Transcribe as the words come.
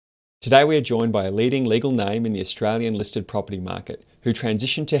Today we are joined by a leading legal name in the Australian listed property market who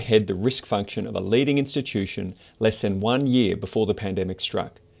transitioned to head the risk function of a leading institution less than 1 year before the pandemic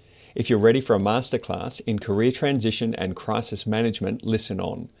struck. If you're ready for a masterclass in career transition and crisis management, listen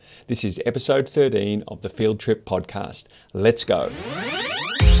on. This is episode 13 of the Field Trip podcast. Let's go.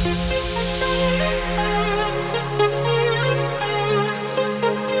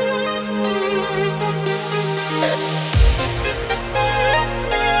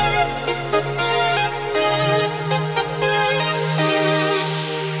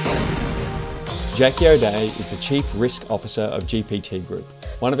 Jacqui O'Dea is the Chief Risk Officer of GPT Group,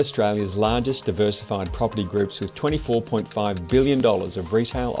 one of Australia's largest diversified property groups with $24.5 billion of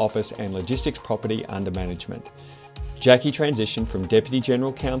retail, office and logistics property under management. Jacqui transitioned from Deputy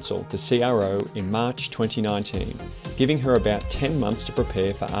General Counsel to CRO in March 2019, giving her about 10 months to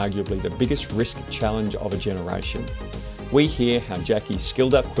prepare for arguably the biggest risk challenge of a generation. We hear how Jacqui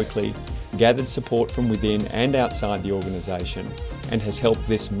skilled up quickly, gathered support from within and outside the organisation, and has helped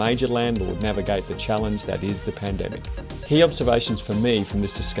this major landlord navigate the challenge that is the pandemic. Key observations for me from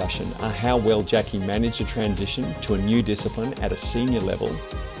this discussion are how well Jacqui managed a transition to a new discipline at a senior level,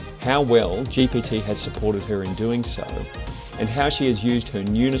 how well GPT has supported her in doing so, and how she has used her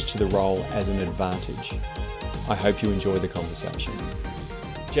newness to the role as an advantage. I hope you enjoy the conversation.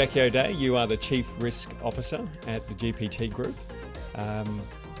 Jacqui O'Dea, you are the Chief Risk Officer at the GPT Group.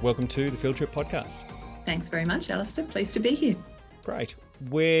 Welcome to the Field Trip podcast. Thanks very much, Alistair. Pleased to be here. Great.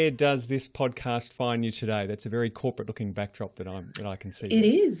 Where does this podcast find you today? That's a very corporate-looking backdrop that I can see. It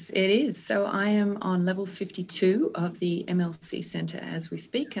is. So I am on level 52 of the MLC Centre as we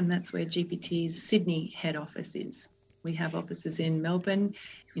speak, and that's where GPT's Sydney head office is. We have offices in Melbourne,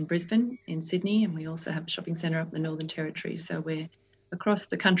 in Brisbane, in Sydney, and we also have a shopping centre up in the Northern Territory. So we're across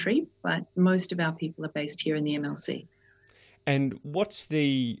the country, but most of our people are based here in the MLC. And what's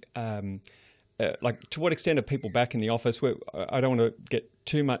the... to what extent are people back in the office? I don't want to get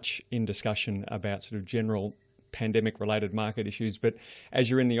too much in discussion about sort of general pandemic-related market issues, but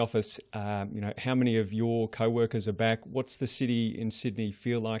as you're in the office, how many of your co-workers are back? What's the city in Sydney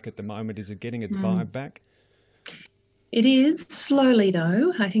feel like at the moment? Is it getting its vibe back? It is, slowly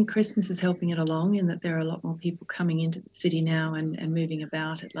though. I think Christmas is helping it along in that there are a lot more people coming into the city now and moving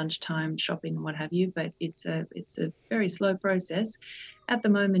about at lunchtime, shopping and what have you, but it's a very slow process. At the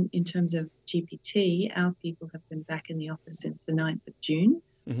moment, in terms of GPT, our people have been back in the office since the 9th of June,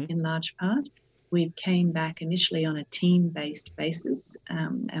 in large part. We came back initially on a team-based basis,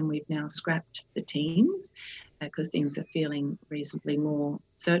 and we've now scrapped the teams because things are feeling reasonably more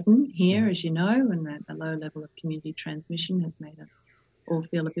certain here, as you know, and the low level of community transmission has made us all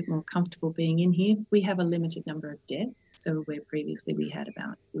feel a bit more comfortable being in here. We have a limited number of desks, so where previously we had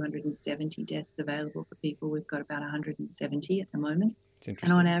about 270 desks available for people, we've got about 170 at the moment.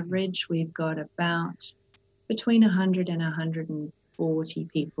 And on average, we've got about between 100 and 140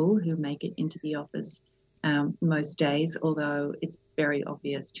 people who make it into the office most days, although it's very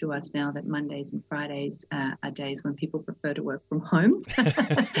obvious to us now that Mondays and Fridays are days when people prefer to work from home.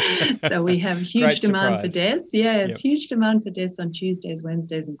 So we have huge demand for desks. Yes, huge demand for desks on Tuesdays,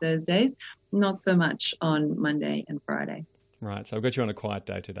 Wednesdays and Thursdays, not so much on Monday and Friday. Right, so I've got you on a quiet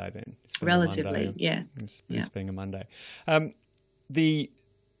day today then. Relatively, yes. It's being a Monday.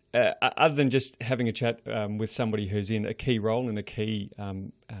 Other than just having a chat with somebody who's in a key role in a key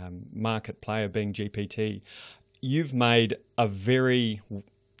market player being GPT, you've made a very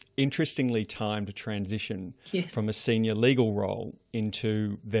interestingly timed transition from a senior legal role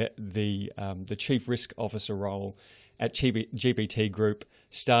into the Chief Risk Officer role at GPT Group,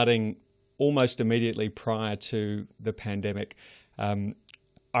 starting almost immediately prior to the pandemic.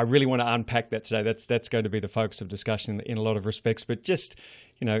 I really want to unpack that today. That's going to be the focus of discussion in a lot of respects. But just,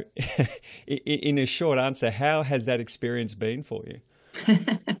 in a short answer, how has that experience been for you?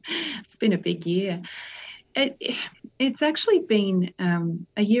 It's been a big year. It's actually been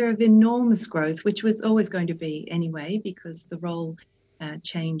a year of enormous growth, which was always going to be anyway, because the role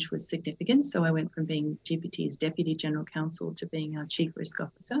change was significant. So I went from being GPT's Deputy General Counsel to being our Chief Risk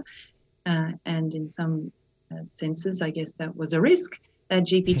Officer. And in some senses, I guess that was a risk that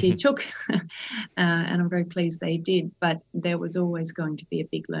GPT took, and I'm very pleased they did. But there was always going to be a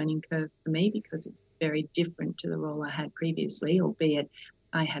big learning curve for me because it's very different to the role I had previously, albeit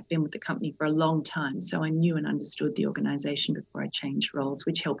I had been with the company for a long time, so I knew and understood the organisation before I changed roles,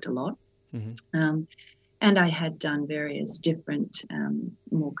 which helped a lot. And I had done various different,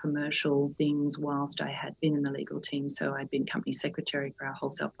 more commercial things whilst I had been in the legal team. So I'd been company secretary for our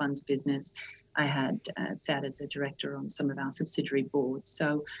wholesale funds business. I had sat as a director on some of our subsidiary boards.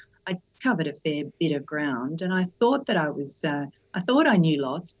 So I covered a fair bit of ground, and I thought that I thought I knew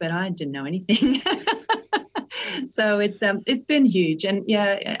lots, but I didn't know anything. So it's been huge, and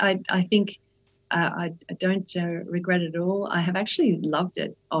yeah, I think I don't regret it at all. I have actually loved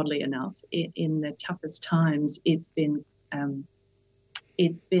it, oddly enough. In the toughest times, it's been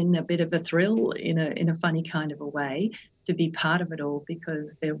a bit of a thrill in a funny kind of a way to be part of it all,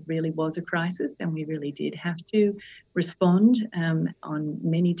 because there really was a crisis and we really did have to respond on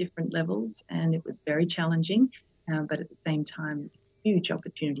many different levels, and it was very challenging, but at the same time, huge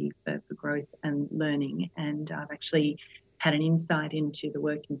opportunity for growth and learning. And I've actually had an insight into the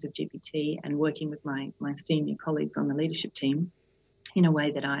workings of GPT and working with my senior colleagues on the leadership team in a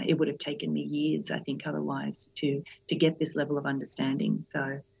way that it would have taken me years, I think, otherwise to get this level of understanding.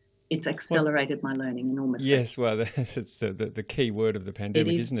 So it's accelerated my learning enormously. Yes, well, that's the key word of the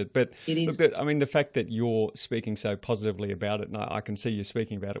pandemic, isn't it? But it is. Look, I mean, the fact that you're speaking so positively about it, and I can see you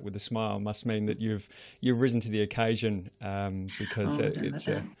speaking about it with a smile, must mean that you've risen to the occasion, because it's.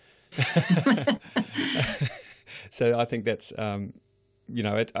 So I think that's a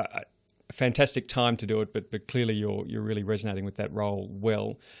fantastic time to do it, but clearly you're really resonating with that role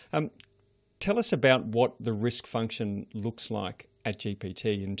well. Tell us about what the risk function looks like at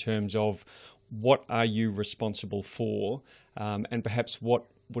GPT in terms of what are you responsible for, and perhaps what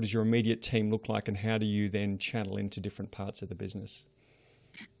does your immediate team look like, and how do you then channel into different parts of the business?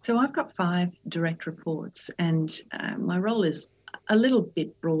 So I've got 5 direct reports, and my role is a little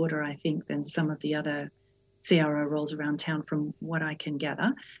bit broader, I think, than some of the other CRO roles around town from what I can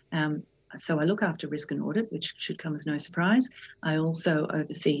gather. So I look after risk and audit, which should come as no surprise. I also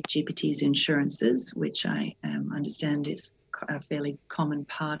oversee GPT's insurances, which I understand is a fairly common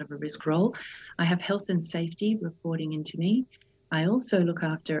part of a risk role. I have health and safety reporting into me. I also look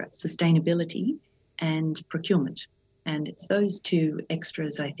after sustainability and procurement. And it's those 2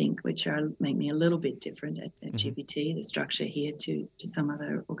 extras, I think, which make me a little bit different at GPT, the structure here to some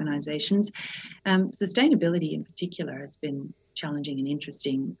other organisations. Sustainability in particular has been challenging and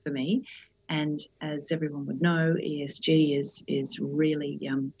interesting for me. And as everyone would know, ESG is really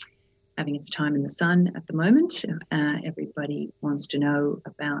having its time in the sun at the moment. Everybody wants to know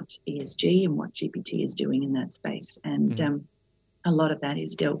about ESG and what GPT is doing in that space. And a lot of that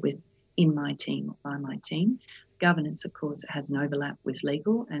is dealt with in my team or by my team. Governance, of course, has an overlap with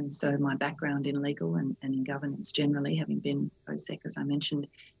legal, and so my background in legal and in governance generally, having been POSEC, as I mentioned,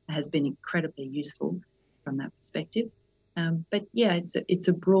 has been incredibly useful from that perspective. But yeah, it's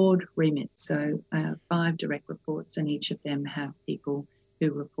a broad remit, so 5 direct reports, and each of them have people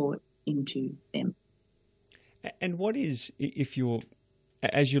who report into them. And what is,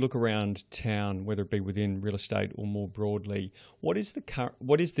 as you look around town, whether it be within real estate or more broadly, what is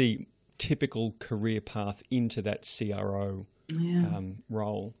the typical career path into that CRO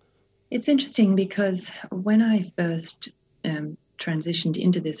role? It's interesting because when I first transitioned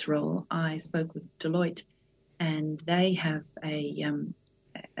into this role, I spoke with Deloitte, and they have a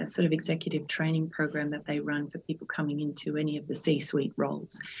sort of executive training program that they run for people coming into any of the C-suite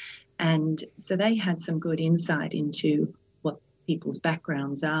roles. And so they had some good insight into what people's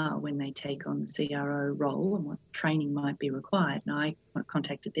backgrounds are when they take on the CRO role and what training might be required. And I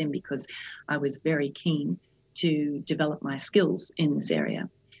contacted them because I was very keen to develop my skills in this area.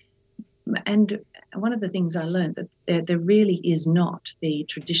 And one of the things I learned that there really is not the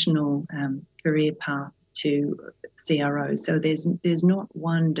traditional career path to CRO. So there's not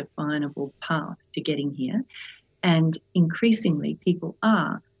one definable path to getting here. And increasingly people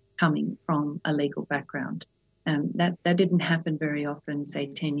are coming from a legal background. That didn't happen very often, say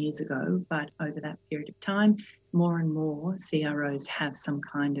 10 years ago, but over that period of time, more and more CROs have some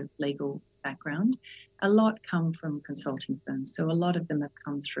kind of legal background. A lot come from consulting firms. So a lot of them have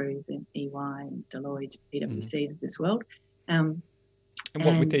come through the EY and Deloitte, PwCs of this world. And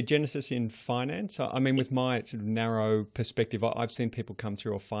what, with their genesis in finance? I mean, with my sort of narrow perspective, I've seen people come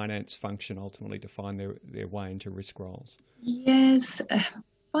through a finance function ultimately to find their way into risk roles. Yes,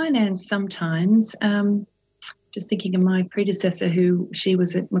 finance sometimes. Just thinking of my predecessor, she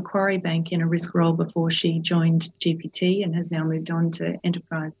was at Macquarie Bank in a risk role before she joined GPT and has now moved on to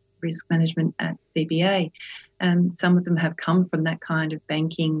enterprise risk management at CBA. Some of them have come from that kind of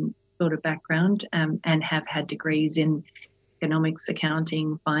banking sort of background and have had degrees in economics,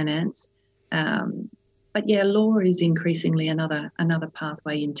 accounting, finance. But yeah, law is increasingly another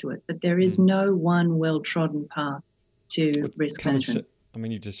pathway into it. But there is no one well-trodden path to risk management. I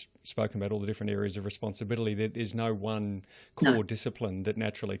mean, you've just spoken about all the different areas of responsibility. There's no one core discipline that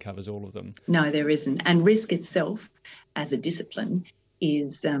naturally covers all of them. No, there isn't. And risk itself as a discipline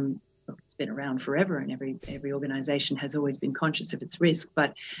is, look, it's been around forever, and every organisation has always been conscious of its risk.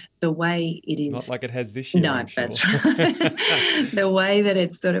 But the way it is, not like it has this year. no, I'm sure. that's right. The way that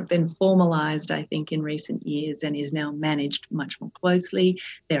it's sort of been formalised, I think, in recent years, and is now managed much more closely.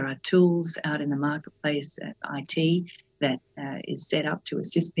 There are tools out in the marketplace at IT that is set up to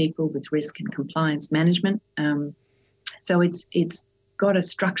assist people with risk and compliance management. So it's got a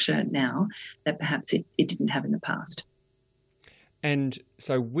structure now that perhaps it didn't have in the past. And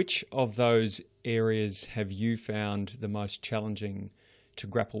so which of those areas have you found the most challenging to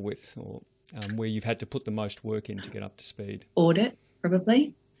grapple with, or where you've had to put the most work in to get up to speed? Audit,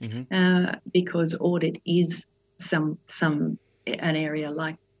 probably, because audit is an area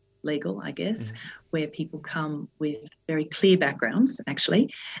like legal, I guess, where people come with very clear backgrounds,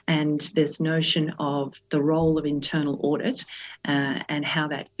 actually, and this notion of the role of internal audit and how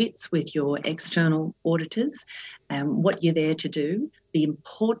that fits with your external auditors, what you're there to do, the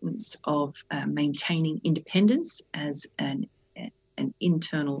importance of maintaining independence as an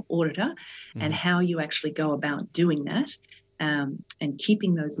internal auditor, and how you actually go about doing that, and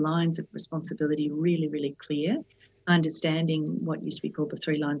keeping those lines of responsibility really, really clear. Understanding what used to be called the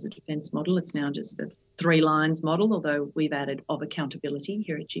 3 lines of defence model. It's now just the 3 lines model, although we've added of accountability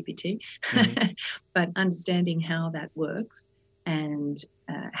here at GPT. But understanding how that works and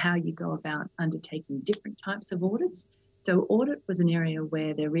how you go about undertaking different types of audits. So audit was an area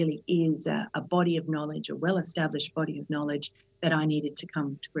where there really is a body of knowledge, a well-established body of knowledge that I needed to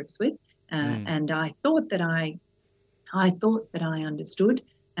come to grips with. And I thought that I understood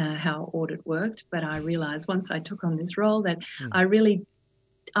how audit worked, but I realised once I took on this role that I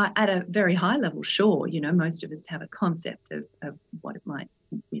at a very high level, sure, most of us have a concept of what it might,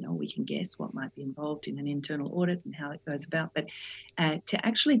 we can guess what might be involved in an internal audit and how it goes about, but to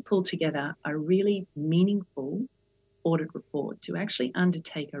actually pull together a really meaningful audit report, to actually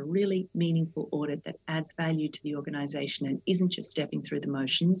undertake a really meaningful audit that adds value to the organisation and isn't just stepping through the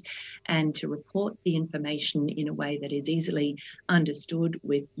motions, and to report the information in a way that is easily understood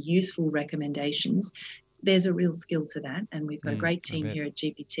with useful recommendations. There's a real skill to that, and we've got a great team here at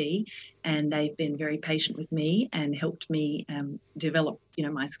GPT, and they've been very patient with me and helped me develop,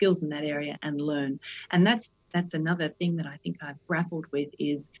 my skills in that area and learn. And that's another thing that I think I've grappled with,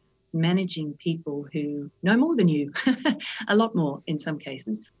 is managing people who know more than you, a lot more in some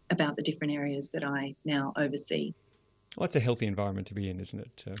cases, about the different areas that I now oversee. Well, it's a healthy environment to be in, isn't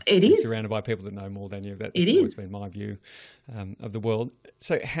it? It is. Surrounded by people that know more than you. That's always been my view of the world.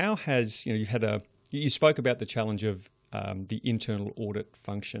 So how has, you spoke about the challenge of the internal audit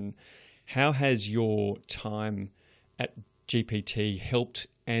function. How has your time at GPT helped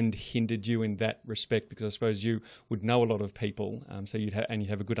and hindered you in that respect? Because I suppose you would know a lot of people, so you'd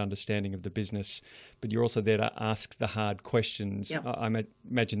have a good understanding of the business, but you're also there to ask the hard questions. Yep. I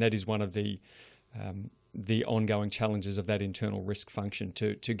imagine that is one of the ongoing challenges of that internal risk function,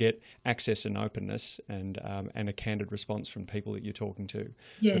 to get access and openness and a candid response from people that you're talking to,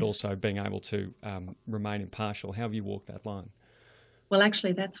 but also being able to remain impartial. How have you walked that line? Well,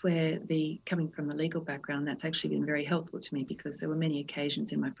 actually, that's where coming from the legal background, that's actually been very helpful to me, because there were many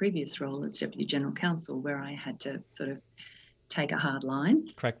occasions in my previous role as Deputy General Counsel where I had to sort of take a hard line.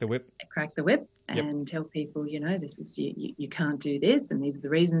 Crack the whip. And tell people, this is, you can't do this, and these are the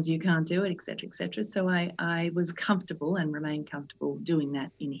reasons you can't do it, et cetera, et cetera. So I was comfortable and remain comfortable doing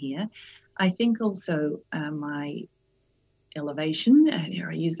that in here. I think also my elevation,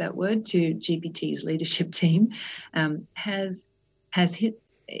 here I use that word, to GPT's leadership team has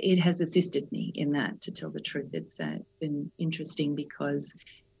assisted me in that, to tell the truth. It's been interesting because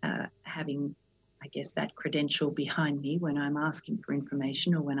having, I guess, that credential behind me when I'm asking for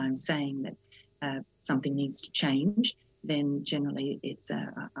information or when I'm saying that something needs to change, then generally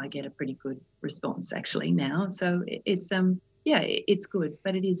I get a pretty good response actually now. So it's good,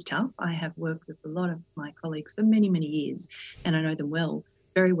 but it is tough. I have worked with a lot of my colleagues for many, many years, and I know them well,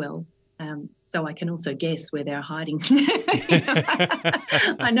 very well. So I can also guess where they're hiding.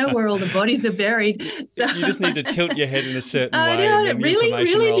 I know where all the bodies are buried. So you just need to tilt your head in a certain way. Really?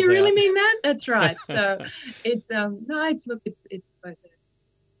 Do you really out. mean that? That's right. So it's both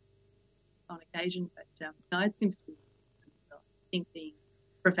on occasion, but no, it seems to be. I think being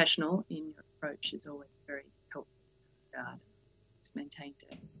professional in your approach is always very helpful. It's maintained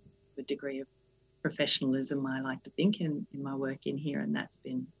a good degree of professionalism, I like to think, in my work in here, and that's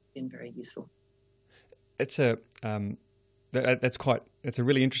been very useful. It's a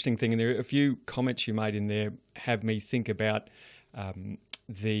really interesting thing, and there are a few comments you made in there have me think about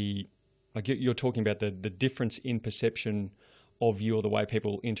you're talking about the difference in perception of you, or the way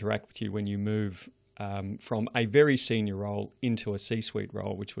people interact with you when you move from a very senior role into a C-suite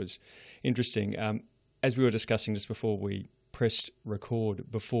role, which was interesting. As we were discussing just before we pressed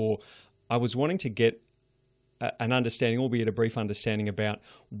record before, I was wanting to get an understanding, albeit a brief understanding, about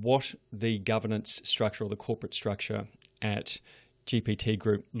what the governance structure or the corporate structure at GPT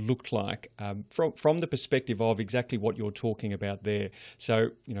Group looked like from the perspective of exactly what you're talking about there.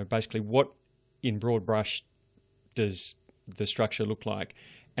 So, basically what in broad brush does the structure look like?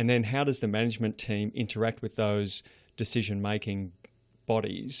 And then how does the management team interact with those decision-making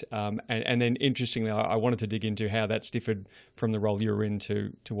bodies? And then interestingly, I wanted to dig into how that's differed from the role you were in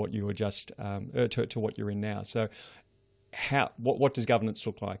to what you were just, to what you're in now. So what does governance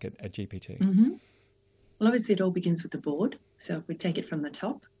look like at GPT? Mm-hmm. Well, obviously it all begins with the board. So if we take it from the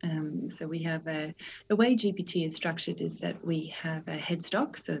top, so we have the way GPT is structured is that we have a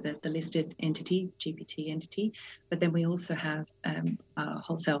headstock, so that the listed entity, GPT entity, but then we also have a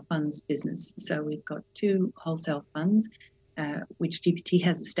wholesale funds business. So we've got two wholesale funds, which GPT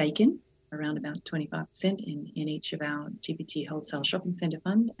has a stake in, around about 25% in each of our GPT Wholesale Shopping Centre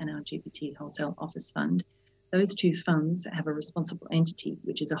Fund and our GPT Wholesale Office Fund. Those two funds have a responsible entity,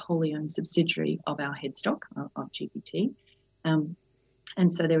 which is a wholly owned subsidiary of our headstock of GPT. And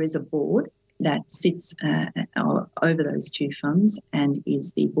so there is a board that sits over those two funds and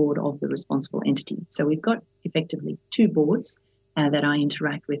is the board of the responsible entity. So we've got effectively two boards that I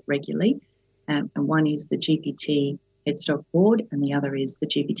interact with regularly. And one is the GPT headstock board and the other is the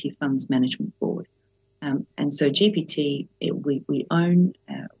GPT funds management board. And so GPT, we own,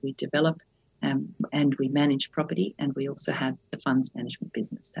 we develop, and we manage property, and we also have the funds management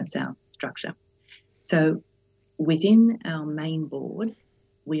business. That's our structure. So within our main board,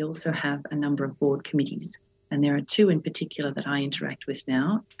 we also have a number of board committees, and there are two in particular that I interact with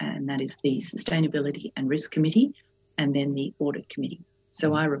now, and that is the Sustainability and Risk Committee and then the Audit Committee.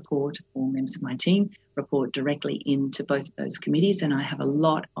 So I report, all members of my team report directly into both of those committees, and I have a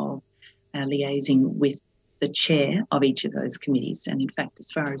lot of liaising with the chair of each of those committees. And in fact, as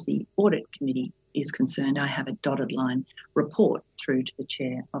far as the Audit Committee is concerned, I have a dotted line report through to the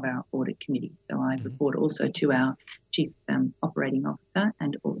chair of our Audit Committee. So I report also to our Chief Operating Officer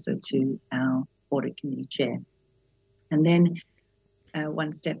and also to our Audit Committee chair. And then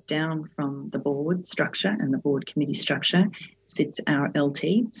one step down from the board structure and the board committee structure sits our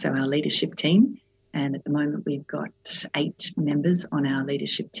LT, so our leadership team. And at the moment, we've got 8 members on our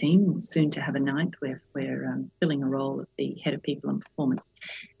leadership team, soon to have a 9th. We're filling a role of the head of people and performance,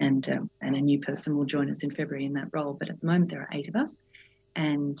 and a new person will join us in February in that role. But at the moment, there are 8 of us,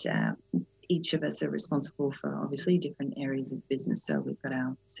 and each of us are responsible for obviously different areas of business. So we've got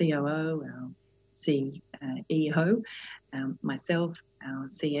our COO, our CEO, myself, our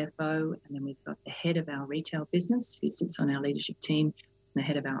CFO, and then we've got the head of our retail business who sits on our leadership team, the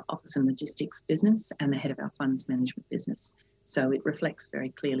head of our office and logistics business, and the head of our funds management business. So it reflects very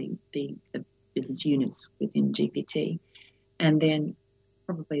clearly the business units within GPT. And then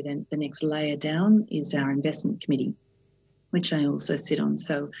probably then the next layer down is our investment committee, which I also sit on.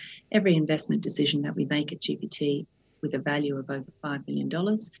 So every investment decision that we make at GPT with a value of over $5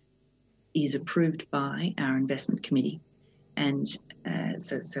 million is approved by our investment committee. And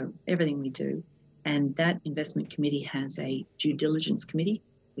so everything we do. And that investment committee has a due diligence committee,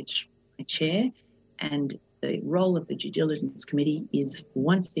 which I chair. And the role of the due diligence committee is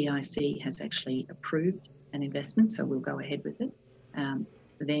once the IC has actually approved an investment, so we'll go ahead with it,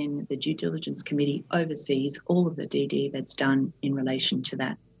 then the due diligence committee oversees all of the DD that's done in relation to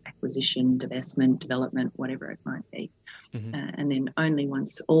that acquisition, divestment, development, whatever it might be. And then only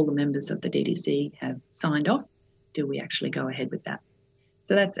once all the members of the DDC have signed off do we actually go ahead with that.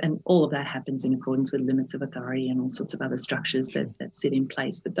 So and all of that happens in accordance with limits of authority and all sorts of other structures that sit in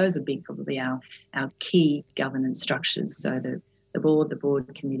place. But those are probably our key governance structures. So the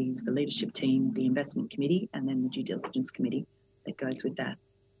board committees, the leadership team, the investment committee, and then the due diligence committee that goes with that.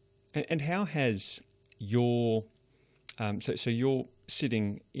 And how has your so you're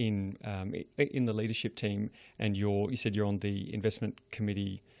sitting in the leadership team, and you said you're on the investment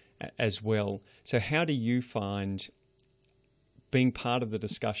committee as well. So how do you find being part of the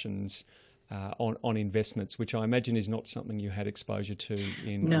discussions on investments, which I imagine is not something you had exposure to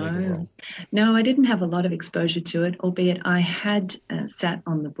in a legal role? No, I didn't have a lot of exposure to it, albeit I had sat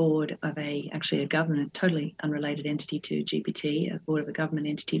on the board of actually a government, totally unrelated entity to GPT, a board of a government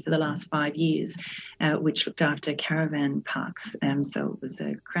entity for the last 5 years, which looked after caravan parks. So it was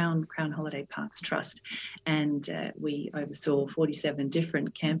a Crown Holiday Parks Trust, and we oversaw 47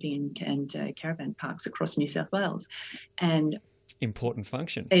 different camping and caravan parks across New South Wales. And important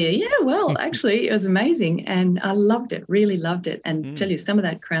function. Yeah, well, actually, it was amazing, and I loved it, really loved it. And tell you, some of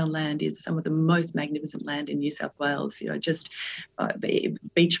that Crown land is some of the most magnificent land in New South Wales. Just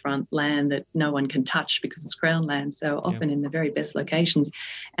beachfront land that no one can touch because it's Crown land. So often in the very best locations,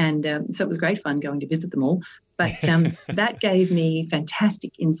 and so it was great fun going to visit them all. But that gave me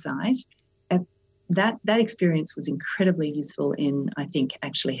fantastic insight. That experience was incredibly useful in, I think,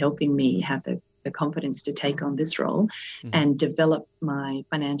 actually helping me have the confidence to take on this role and develop my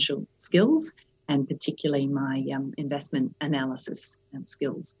financial skills, and particularly my investment analysis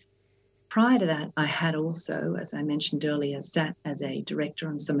skills. Prior to that, I had also, as I mentioned earlier, sat as a director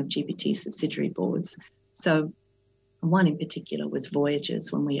on some of GPT's subsidiary boards. So one in particular was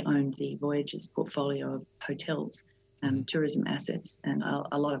Voyages, when we owned the Voyages portfolio of hotels and tourism assets, and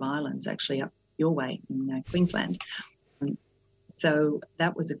a lot of islands actually up your way in Queensland. So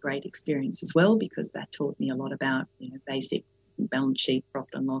that was a great experience as well, because that taught me a lot about basic balance sheet,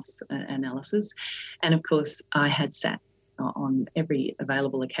 profit and loss analysis. And of course, I had sat on every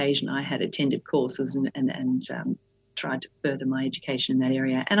available occasion. I had attended courses and tried to further my education in that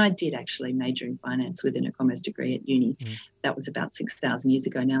area. And I did actually major in finance within a commerce degree at uni. That was about 6,000 years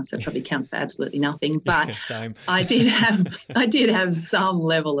ago now, so it probably counts for absolutely nothing. But Same. I did have some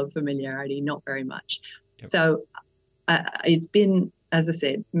level of familiarity, not very much. So it's been, as I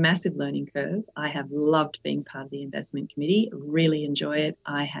said, massive learning curve. I have loved being part of the investment committee, really enjoy it.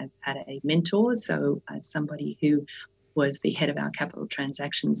 I have had a mentor, so somebody who was the head of our capital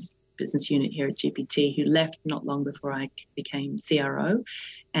transactions business unit here at GPT, who left not long before I became CRO,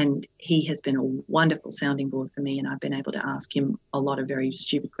 and he has been a wonderful sounding board for me, and I've been able to ask him a lot of very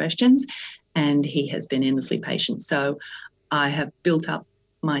stupid questions, and he has been endlessly patient. So I have built up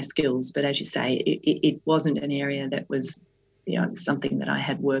my skills, but as you say, it wasn't an area that was something that I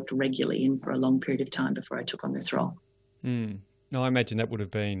had worked regularly in for a long period of time before I took on this role. No, I imagine that would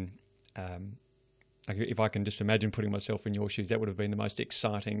have been, if I can just imagine putting myself in your shoes, that would have been the most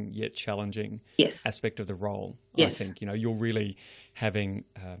exciting yet challenging aspect of the role. Yes. I think, you're really having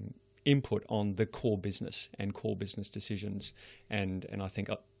input on the core business and core business decisions. And I think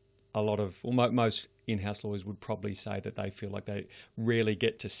a lot of, most in-house lawyers would probably say that they feel like they rarely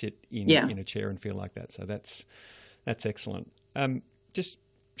get to sit in a chair and feel like that. So that's excellent. Just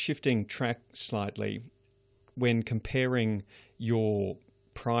shifting track slightly, when comparing your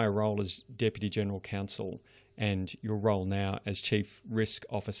prior role as Deputy General Counsel and your role now as Chief Risk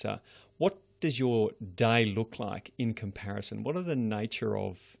Officer, what does your day look like in comparison? What are the nature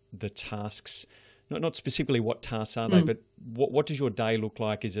of the tasks? Not specifically what tasks are they, but what does your day look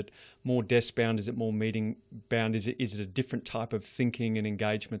like? Is it more desk-bound? Is it more meeting-bound? Is it a different type of thinking and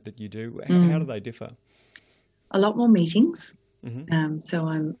engagement that you do? How do they differ? A lot more meetings. So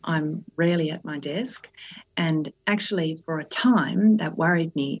I'm rarely at my desk, and actually for a time that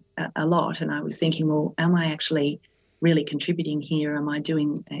worried me a lot, and I was thinking, well, am I actually really contributing here? Am I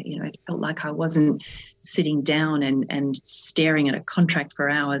doing, it felt like I wasn't sitting down and staring at a contract for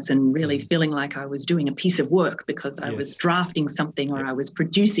hours and really feeling like I was doing a piece of work because I was drafting something or I was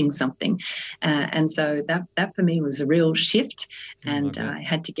producing something. And so that for me was a real shift, and I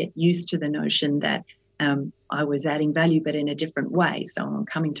had to get used to the notion that I was adding value, but in a different way. So I'm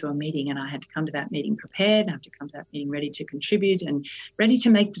coming to a meeting, and I had to come to that meeting prepared. I have to come to that meeting ready to contribute and ready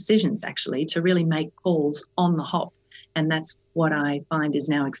to make decisions, actually, to really make calls on the hop. And that's what I find is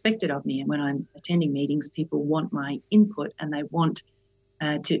now expected of me. And when I'm attending meetings, people want my input, and they want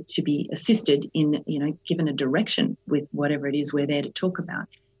to be assisted in, given a direction with whatever it is we're there to talk about.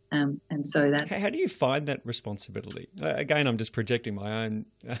 And so that's... How do you find that responsibility? Again, I'm just projecting my own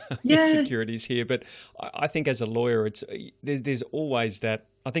insecurities here, but I think as a lawyer, there's always that.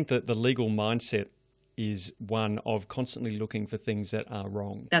 I think that the legal mindset is one of constantly looking for things that are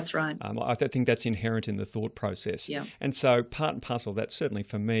wrong. That's right. I think that's inherent in the thought process. Yeah. And so part and parcel of that, certainly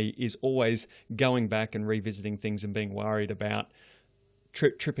for me, is always going back and revisiting things and being worried about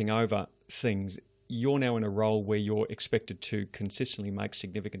tripping over things. You're now in a role where you're expected to consistently make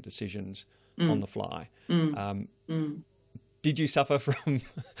significant decisions on the fly. Did you suffer from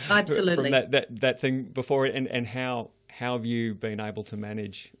Absolutely from that thing before, and how have you been able to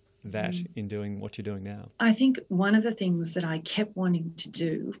manage that in doing what you're doing now? I think one of the things that I kept wanting to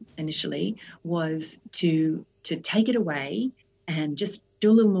do initially was to take it away and just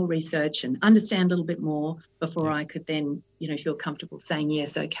do a little more research and understand a little bit more before I could then, feel comfortable saying,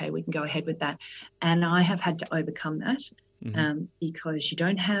 yes, okay, we can go ahead with that. And I have had to overcome that. because you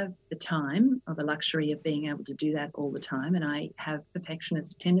don't have the time or the luxury of being able to do that all the time. And I have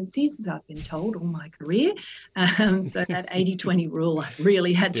perfectionist tendencies, as I've been told all my career. So that 80-20 rule I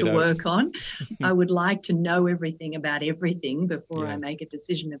really had to work on. I would like to know everything about everything before I make a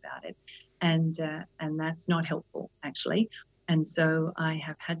decision about it. And that's not helpful, actually. And so I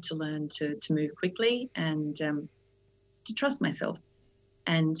have had to learn to move quickly and to trust myself.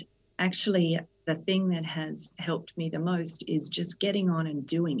 And actually, the thing that has helped me the most is just getting on and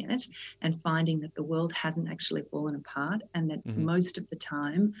doing it and finding that the world hasn't actually fallen apart, and that most of the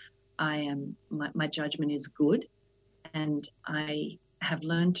time my judgment is good, and I have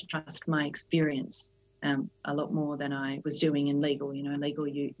learned to trust my experience a lot more than I was doing in legal. You know, in legal,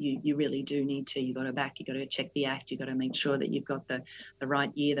 you really do need to, you got to check the act, you got to make sure that you've got the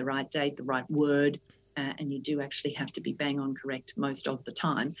right year, the right date, the right word. And you do actually have to be bang on correct most of the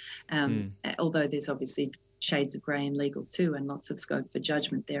time. Although there's obviously shades of grey in legal too, and lots of scope for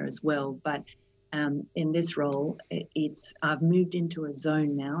judgment there as well. But in this role, I've moved into a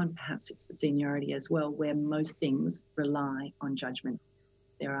zone now, and perhaps it's the seniority as well, where most things rely on judgment.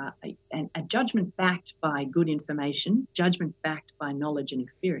 There are a judgment backed by good information, judgment backed by knowledge and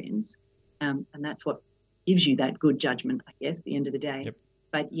experience, and that's what gives you that good judgment, I guess, at the end of the day. Yep.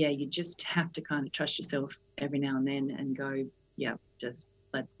 But yeah, you just have to kind of trust yourself every now and then and go, yeah, just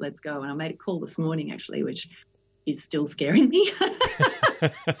let's go. And I made a call this morning, actually, which is still scaring me.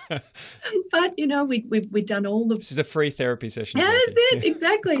 But you know, we've done all the. This is a free therapy session. Yeah, that's it,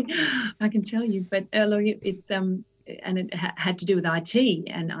 exactly. I can tell you, but look, it's and it had to do with IT,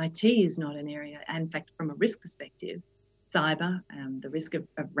 and IT is not an area. In fact, from a risk perspective, cyber, the risk of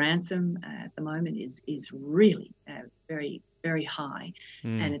ransom at the moment is really very, very high,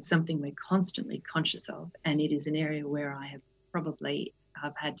 and it's something we're constantly conscious of, and it is an area where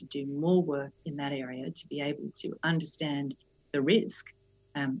I've had to do more work in that area to be able to understand the risk.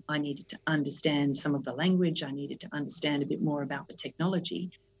 I needed to understand some of the language. I needed to understand a bit more about the technology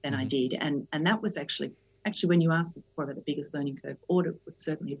than I did, and that was actually when you asked before about the biggest learning curve, audit was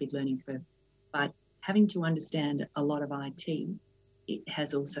certainly a big learning curve, but having to understand a lot of IT, it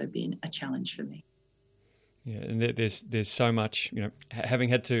has also been a challenge for me. Yeah, and there's so much, you know, having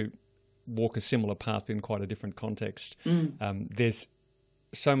had to walk a similar path in quite a different context. There's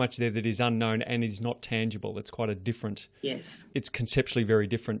so much there that is unknown and is not tangible. It's quite a different. Yes. It's conceptually very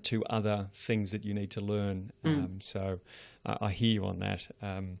different to other things that you need to learn. So I hear you on that.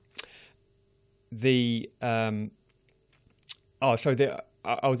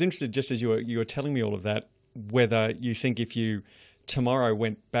 I was interested, just as you were telling me all of that, whether you think if you tomorrow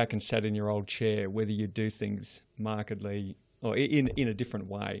went back and sat in your old chair, whether you'd do things markedly or in a different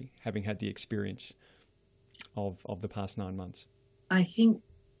way, having had the experience of the past 9 months. I think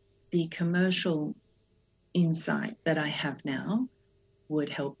the commercial insight that I have now would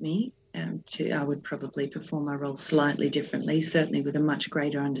help me I would probably perform my role slightly differently, certainly with a much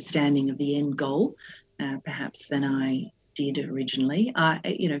greater understanding of the end goal, perhaps than I did originally.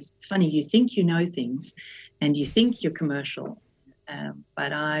 It's funny, you think you know things and you think you're commercial,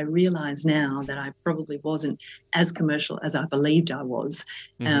 but I realise now that I probably wasn't as commercial as I believed I was.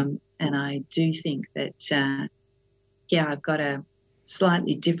 And I do think that, I've got a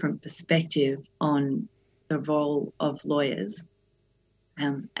slightly different perspective on the role of lawyers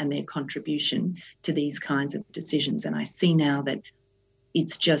and their contribution to these kinds of decisions. And I see now that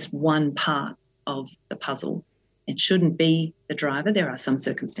it's just one part of the puzzle. It shouldn't be the driver. There are some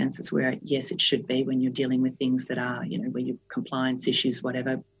circumstances where, yes, it should be when you're dealing with things that are, where you compliance issues,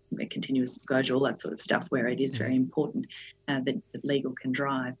 whatever, continuous disclosure, all that sort of stuff, where it is very important that legal can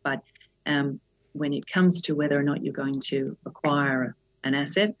drive. But when it comes to whether or not you're going to acquire an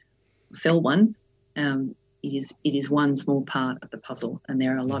asset, sell one, it is one small part of the puzzle, and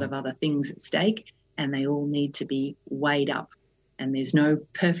there are a lot of other things at stake, and they all need to be weighed up. And there's no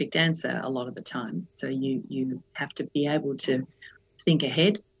perfect answer a lot of the time. So you have to be able to think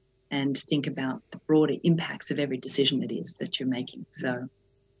ahead and think about the broader impacts of every decision it is that you're making. So,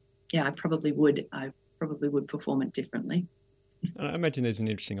 yeah, I probably would perform it differently. I imagine there's an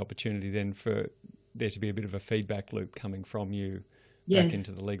interesting opportunity then for there to be a bit of a feedback loop coming from you back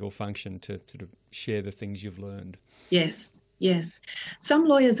into the legal function to sort of share the things you've learned. Yes. Some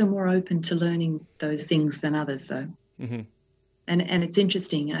lawyers are more open to learning those things than others, though. Mm-hmm. And it's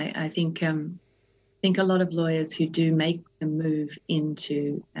interesting. I think a lot of lawyers who do make the move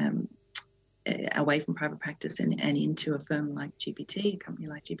into away from private practice and into a firm like GPT, a company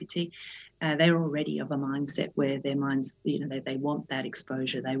like GPT, they're already of a mindset where their minds, they want that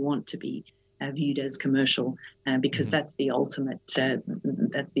exposure. They want to be viewed as commercial, because that's the ultimate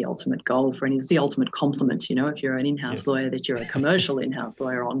goal for it's the ultimate compliment. If you're an in-house lawyer, that you're a commercial in-house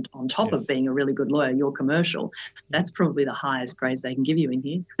lawyer on top of being a really good lawyer, you're commercial. That's probably the highest praise they can give you in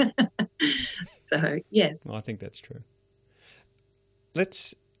here. So yes, well, I think that's true.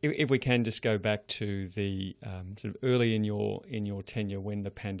 Let's, if we can, just go back to the sort of early in your tenure when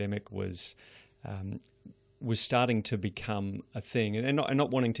the pandemic was starting to become a thing, and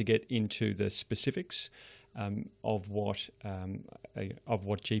not wanting to get into the specifics of what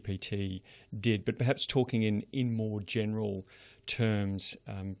GPT did, but perhaps talking in more general terms,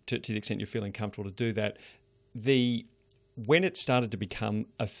 to the extent you're feeling comfortable to do that. When it started to become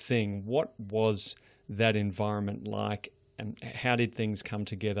a thing, what was that environment like, and how did things come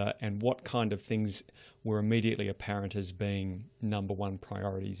together, and what kind of things were immediately apparent as being number one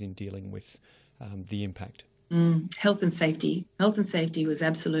priorities in dealing with the impact? Health and safety. Health and safety was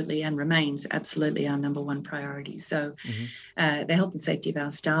absolutely and remains absolutely our number one priority. So the health and safety of our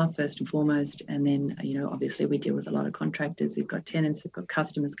staff first and foremost, and then obviously we deal with a lot of contractors. We've got tenants, we've got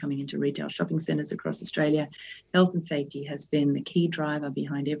customers coming into retail shopping centres across Australia. Health and safety has been the key driver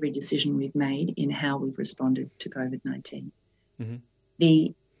behind every decision we've made in how we've responded to COVID-19. And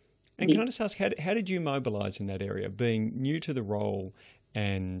can I just ask, how did you mobilise in that area, being new to the role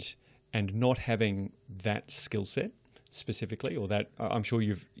and not having that skill set specifically, or that I'm sure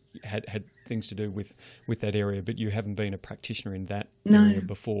you've had things to do with that area, but you haven't been a practitioner in that area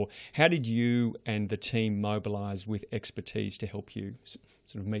before. How did you and the team mobilise with expertise to help you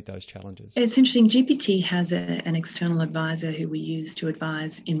sort of meet those challenges? It's interesting. GPT has an external advisor who we use to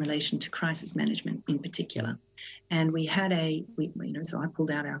advise in relation to crisis management in particular. And we had so I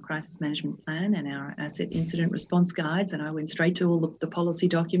pulled out our crisis management plan and our asset incident response guides, and I went straight to all the policy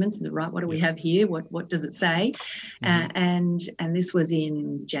documents and said, right, what do we have here? What does it say? And this was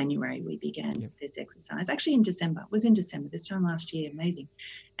in January we began this exercise. Actually in December. It was in December, this time last year. Amazing.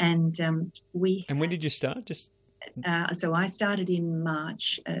 And And when did you start? So I started in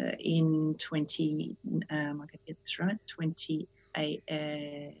March in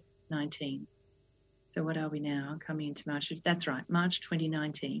 2019. So what are we now? Coming into March. That's right. March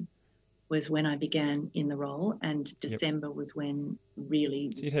 2019 was when I began in the role, and December was when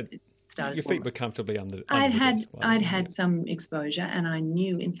really started. Your feet were comfortably under the desk. I'd had some exposure, and I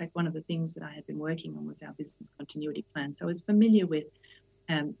knew, in fact, one of the things that I had been working on was our business continuity plan. So I was familiar with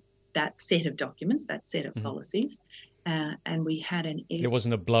that set of documents, that set of policies. And we had It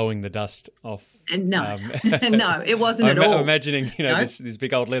wasn't a blowing the dust off. No, no, it wasn't at all. I'm imagining, this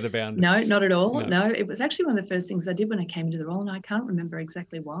big old leather bound. No, not at all. No, it was actually one of the first things I did when I came into the role, and I can't remember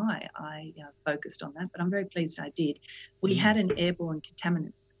exactly why I focused on that, but I'm very pleased I did. We had an airborne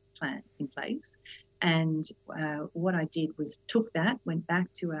contaminants plan in place, and what I did was took that, went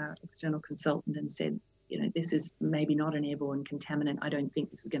back to our external consultant and said, this is maybe not an airborne contaminant. I don't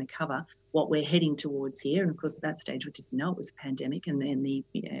think this is going to cover what we're heading towards here. And of course, at that stage, we didn't know it was a pandemic. And then the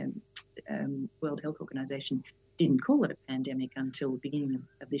World Health Organization didn't call it a pandemic until the beginning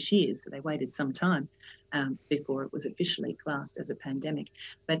of this year. So they waited some time before it was officially classed as a pandemic.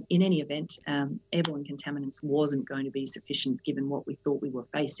 But in any event, airborne contaminants wasn't going to be sufficient given what we thought we were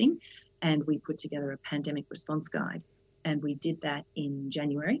facing. And we put together a pandemic response guide. And we did that in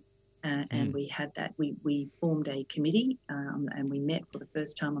January. And we had that, we formed a committee and we met for the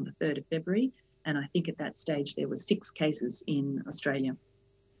first time on the 3rd of February. And I think at that stage there were 6 cases in Australia.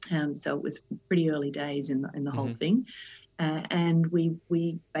 So it was pretty early days in the whole thing. And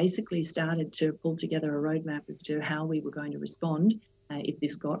we basically started to pull together a roadmap as to how we were going to respond if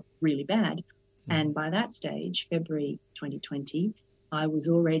this got really bad. And by that stage, February 2020, I was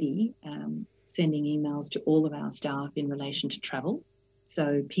already sending emails to all of our staff in relation to travel.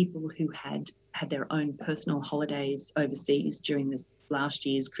 So people who had their own personal holidays overseas during this last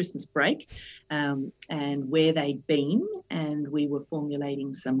year's Christmas break and where they'd been, and we were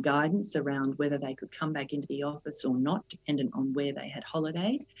formulating some guidance around whether they could come back into the office or not, dependent on where they had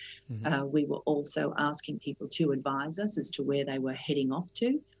holidayed. We were also asking people to advise us as to where they were heading off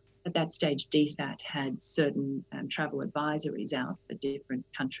to. At that stage, DFAT had certain travel advisories out for different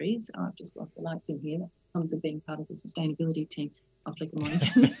countries. Oh, I've just lost the lights in here. That comes of being part of the sustainability team. I'll flick them on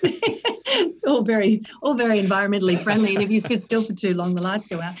again. It's all very environmentally friendly, and if you sit still for too long, the lights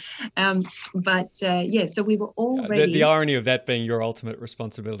go out. So we were already... The irony of that being your ultimate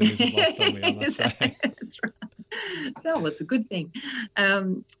responsibility isn't lost on me, I must say. That's right. So it's a good thing.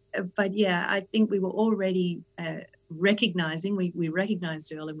 I think we were already recognising, we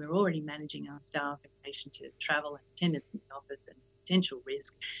recognised early, and we were already managing our staff in relation to travel and attendance in the office and potential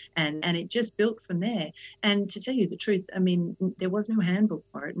risk, and it just built from there. And to tell you the truth, I mean, there was no handbook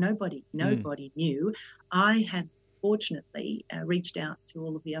for it. Nobody knew. I had fortunately reached out to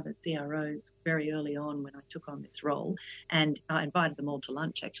all of the other CROs very early on when I took on this role, and I invited them all to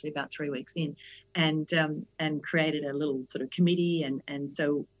lunch actually about 3 weeks in, and created a little sort of committee, and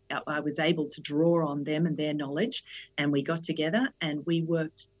so I was able to draw on them and their knowledge, and we got together and we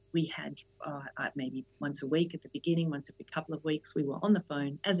worked. We had maybe once a week at the beginning, once every couple of weeks, we were on the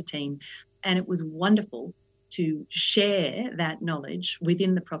phone as a team, and it was wonderful to share that knowledge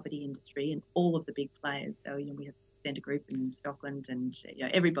within the property industry and all of the big players. So, we had Centre Group in Stockland, and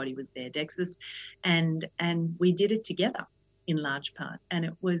everybody was there, Dexus, and we did it together in large part. And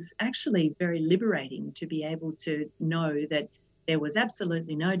it was actually very liberating to be able to know that there was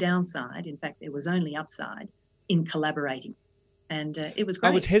absolutely no downside. In fact, there was only upside in collaborating. And it was great.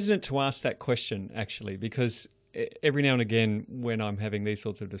 I was hesitant to ask that question, actually, because every now and again when I'm having these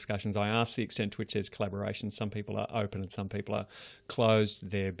sorts of discussions, I ask the extent to which there's collaboration. Some people are open and some people are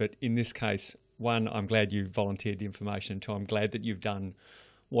closed there. But in this case, one, I'm glad you volunteered the information. Two, I'm glad that you've done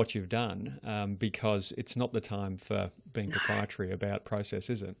what you've done, because it's not the time for being proprietary about process,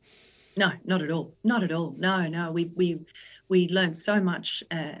 is it? No, not at all. Not at all. No. We learned so much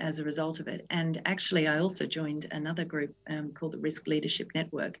as a result of it. And actually, I also joined another group called the Risk Leadership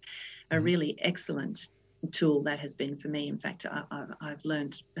Network, a really excellent tool that has been for me. In fact, I've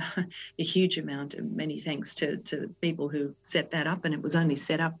learned a huge amount, and many thanks to the people who set that up. And it was only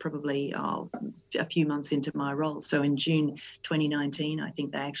set up probably a few months into my role. So in June 2019, I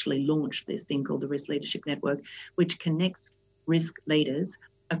think they actually launched this thing called the Risk Leadership Network, which connects risk leaders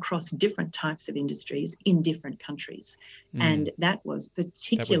across different types of industries in different countries. And that was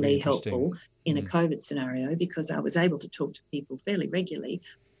particularly helpful in a COVID scenario, because I was able to talk to people fairly regularly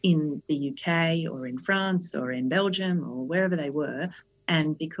in the UK or in France or in Belgium or wherever they were.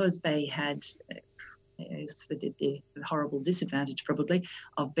 And because they had the horrible disadvantage probably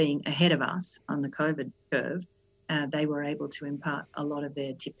of being ahead of us on the COVID curve, they were able to impart a lot of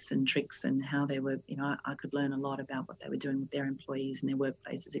their tips and tricks and how they were, I could learn a lot about what they were doing with their employees and their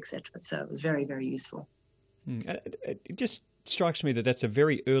workplaces, etc. So it was very, very useful. It just strikes me that that's a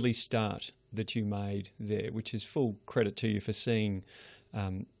very early start that you made there, which is full credit to you for seeing,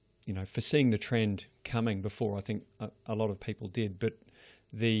 for seeing the trend coming before I think a lot of people did. But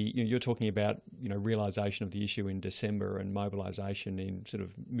you're talking about, realisation of the issue in December and mobilisation in sort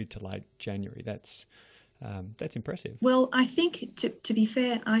of mid to late January. That's impressive. Well, I think to be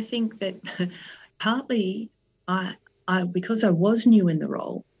fair, I think that partly I because I was new in the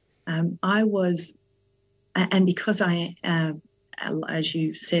role, I was, and because I, as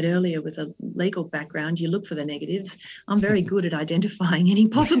you said earlier, with a legal background, you look for the negatives. I'm very good at identifying any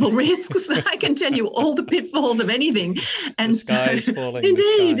possible risks. I can tell you all the pitfalls of anything. And the sky is falling.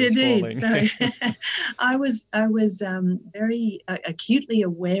 Indeed. So I was very acutely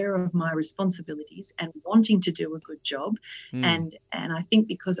aware of my responsibilities and wanting to do a good job. And I think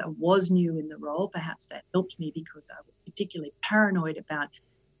because I was new in the role, perhaps that helped me, because I was particularly paranoid about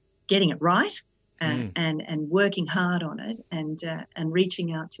getting it right. And working hard on it, and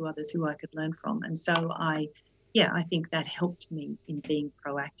reaching out to others who I could learn from. And so I think that helped me in being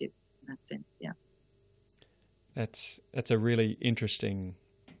proactive in that sense. Yeah. That's a really interesting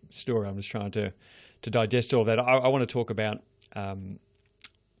story. I'm just trying to digest all that. I want to talk about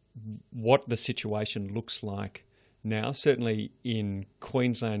what the situation looks like now. Certainly in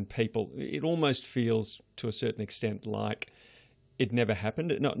Queensland, it almost feels to a certain extent like it never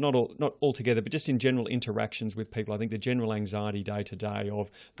happened. Not altogether, but just in general interactions with people. I think the general anxiety day to day of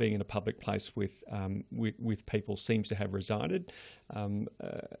being in a public place with people seems to have resided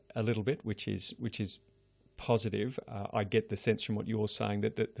a little bit, which is positive. I get the sense from what you're saying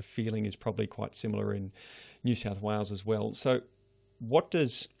that the feeling is probably quite similar in New South Wales as well. So, what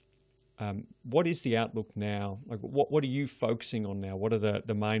is the outlook now? Like, what are you focusing on now? What are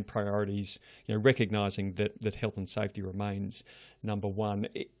the main priorities? Recognising that health and safety remains number one.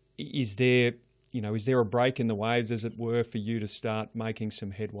 Is there a break in the waves, as it were, for you to start making some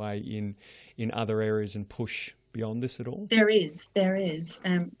headway in other areas and push beyond this at all? There is.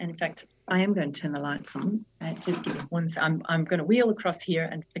 And in fact, I am going to turn the lights on. Just give me one second. I'm going to wheel across here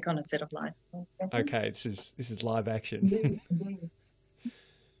and click on a set of lights. Okay, this is live action.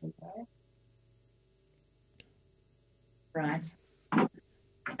 Right.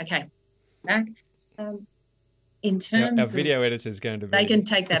 Okay. Back. In terms our video editor is going to be... They can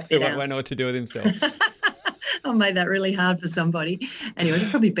take that bit out. Won't know what to do with himself. I made that really hard for somebody. Anyway, it's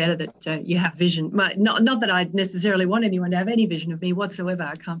probably better that you have vision. Not that I necessarily want anyone to have any vision of me whatsoever.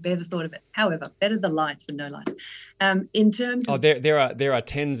 I can't bear the thought of it. However, better the lights than no lights. In terms of... there are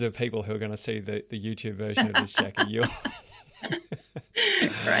tens of people who are going to see the YouTube version of this, Jacqui. You're...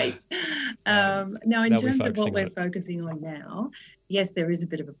 Great. Now, in terms of what we're focusing on now, yes, there is a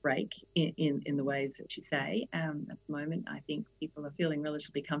bit of a break in the waves that you say. At the moment, I think people are feeling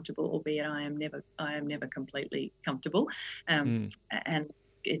relatively comfortable, albeit I am never completely comfortable, and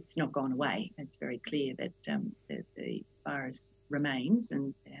it's not gone away. It's very clear that the virus remains,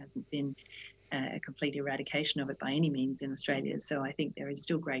 and there hasn't been a complete eradication of it by any means in Australia. So I think there is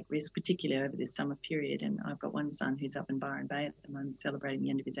still great risk, particularly over this summer period. And I've got one son who's up in Byron Bay at the moment celebrating the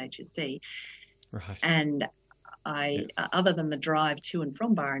end of his HSC. Right. And other than the drive to and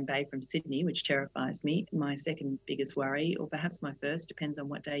from Byron Bay from Sydney, which terrifies me, my second biggest worry, or perhaps my first, depends on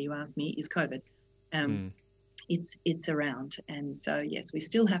what day you ask me, is COVID. It's around. And so, yes, we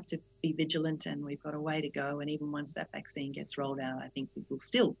still have to be vigilant, and we've got a way to go. And even once that vaccine gets rolled out, I think we will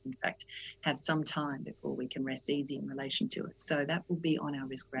still, in fact, have some time before we can rest easy in relation to it. So that will be on our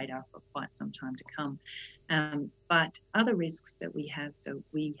risk radar for quite some time to come. But other risks that we have, so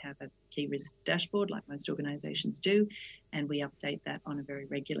we have a key risk dashboard like most organisations do, and we update that on a very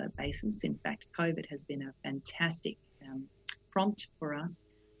regular basis. In fact, COVID has been a fantastic prompt for us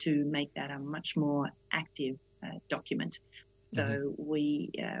to make that a much more active document. So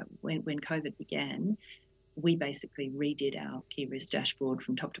we, when COVID began, we basically redid our key risk dashboard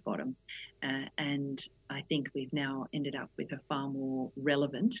from top to bottom. And I think we've now ended up with a far more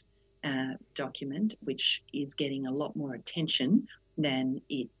relevant document, which is getting a lot more attention than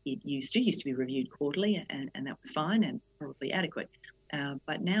it used to. It used to be reviewed quarterly, and that was fine and probably adequate.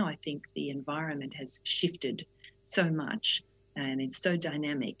 But now I think the environment has shifted so much, and it's so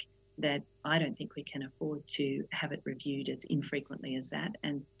dynamic that I don't think we can afford to have it reviewed as infrequently as that.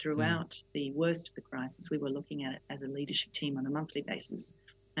 And throughout the worst of the crisis, we were looking at it as a leadership team on a monthly basis.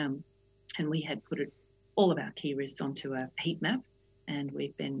 And we had put all of our key risks onto a heat map, and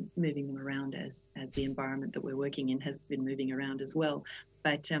we've been moving them around as the environment that we're working in has been moving around as well.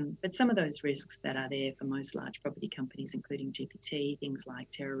 But some of those risks that are there for most large property companies, including GPT, things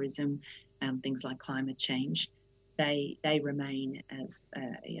like terrorism, things like climate change, they remain as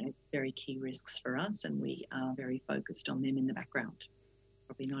very key risks for us, and we are very focused on them in the background.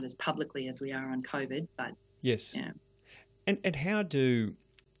 Probably not as publicly as we are on COVID, but yes. Yeah. And how do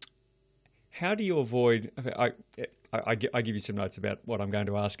you avoid? I give you some notes about what I'm going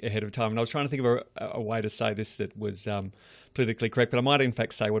to ask ahead of time, and I was trying to think of a way to say this that was politically correct, but I might in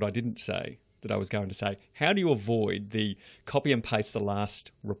fact say what I didn't say that I was going to say. How do you avoid the copy and paste the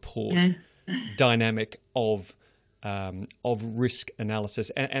last report dynamic of risk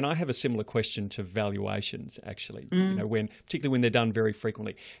analysis? And I have a similar question to valuations, actually. Particularly when they're done very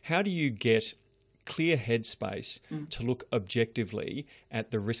frequently. How do you get clear headspace to look objectively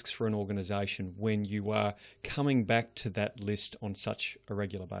at the risks for an organisation when you are coming back to that list on such a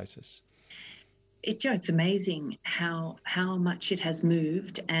regular basis? It's amazing how much it has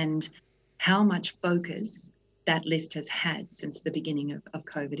moved and how much focus that list has had since the beginning of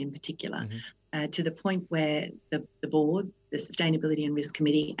COVID in particular. To the point where the board, the Sustainability and Risk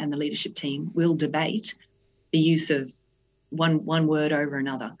Committee, and the leadership team will debate the use of one word over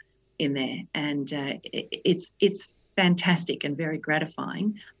another in there. And it's fantastic and very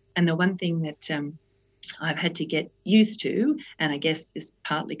gratifying. And the one thing that I've had to get used to, and I guess this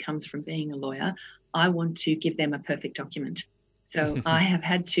partly comes from being a lawyer, I want to give them a perfect document. So I have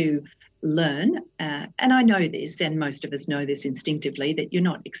had to learn, and I know this, and most of us know this instinctively, that you're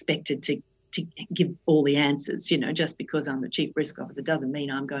not expected to give all the answers. Just because I'm the chief risk officer doesn't mean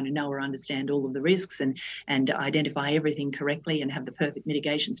I'm going to know or understand all of the risks and identify everything correctly and have the perfect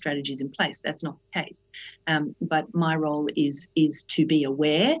mitigation strategies in place. That's not the case. But my role is to be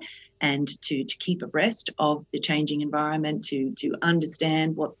aware and to keep abreast of the changing environment, to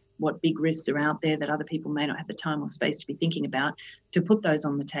understand what big risks are out there that other people may not have the time or space to be thinking about, to put those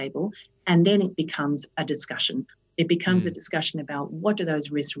on the table. And then it becomes a discussion. It becomes a discussion about what do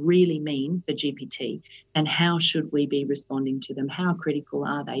those risks really mean for GPT, and how should we be responding to them? How critical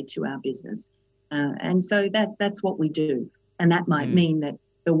are they to our business? And so that's what we do. And that might mean that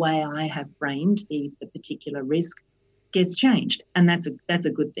the way I have framed the particular risk gets changed, and that's a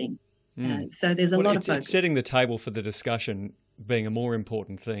good thing. So there's a lot of focus. It's setting the table for the discussion being a more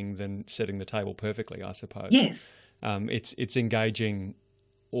important thing than setting the table perfectly, I suppose. Yes. It's engaging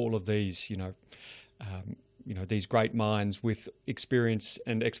all of these, these great minds with experience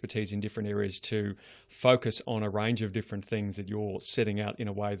and expertise in different areas to focus on a range of different things that you're setting out in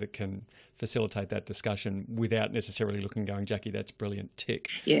a way that can facilitate that discussion without necessarily looking going, Jacqui, that's brilliant, tick.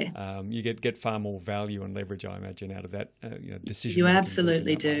 Yeah. You get far more value and leverage, I imagine, out of that decision. You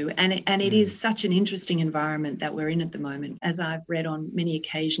absolutely do. And it is such an interesting environment that we're in at the moment. As I've read on many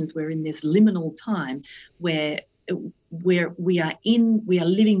occasions, we're in this liminal time where we are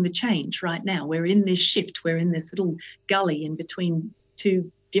living the change right now. We're in this shift. We're in this little gully in between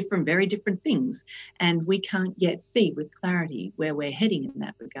two very different things. And we can't yet see with clarity where we're heading in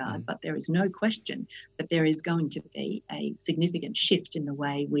that regard. But there is no question that there is going to be a significant shift in the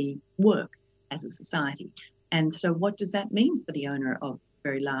way we work as a society. And so what does that mean for the owner of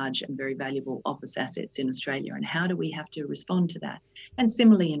very large and very valuable office assets in Australia? And how do we have to respond to that? And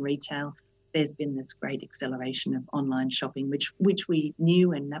similarly in retail, there's been this great acceleration of online shopping, which we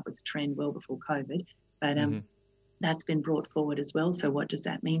knew, and that was a trend well before COVID, but that's been brought forward as well. So what does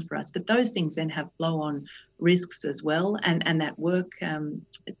that mean for us? But those things then have flow-on risks as well, and that work,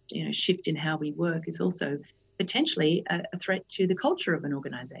 shift in how we work is also potentially a threat to the culture of an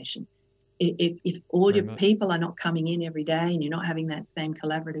organisation. If all your people are not coming in every day and you're not having that same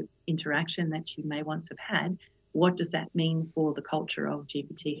collaborative interaction that you may once have had, what does that mean for the culture of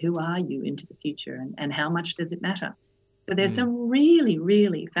GPT? Who are you into the future, and how much does it matter? So there's some really,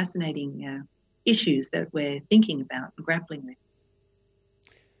 really fascinating issues that we're thinking about and grappling with.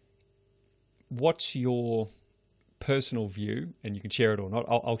 What's your personal view, and you can share it or not,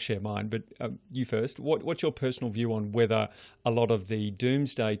 I'll share mine, but you first. What's your personal view on whether a lot of the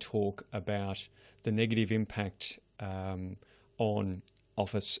doomsday talk about the negative impact on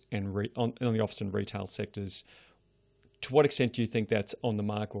office and on the office and retail sectors, to what extent do you think that's on the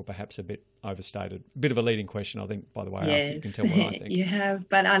mark or perhaps a bit overstated? A bit of a leading question, I think, by the way. Yes, I you can tell what I think. You have,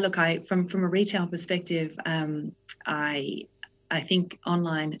 but from a retail perspective, I think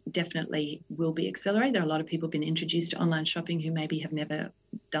online definitely will be accelerated. There are a lot of people who've been introduced to online shopping who maybe have never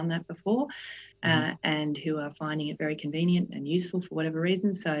done that before, and who are finding it very convenient and useful for whatever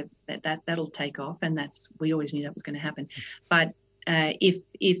reason. So that'll take off, and we always knew that was going to happen. But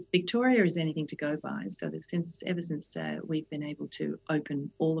if Victoria is anything to go by, so that ever since we've been able to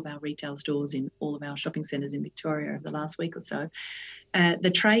open all of our retail stores in all of our shopping centres in Victoria over the last week or so,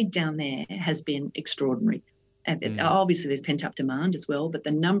 the trade down there has been extraordinary. Obviously, there's pent-up demand as well, but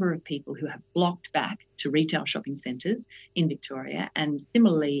the number of people who have flocked back to retail shopping centres in Victoria, and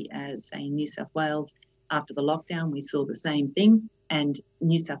similarly, say in New South Wales, after the lockdown, we saw the same thing. And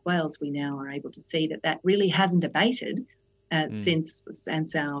New South Wales, we now are able to see that really hasn't abated since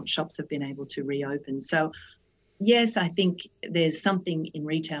our shops have been able to reopen. So, yes, I think there's something in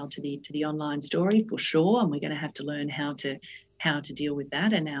retail to the online story for sure, and we're going to have to learn how to deal with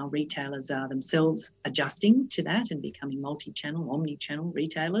that. And our retailers are themselves adjusting to that and becoming multi-channel, omni-channel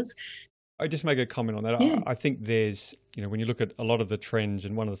retailers. I just make a comment on that. Yeah. I think there's, when you look at a lot of the trends,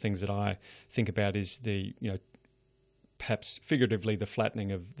 and one of the things that I think about is the, perhaps figuratively the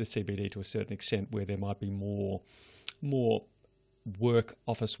flattening of the CBD to a certain extent, where there might be more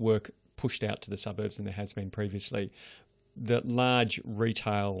office work pushed out to the suburbs than there has been previously. The large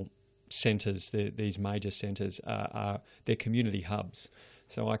retail centres, these major centres, they're community hubs.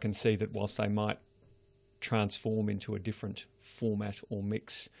 So I can see that whilst they might transform into a different format or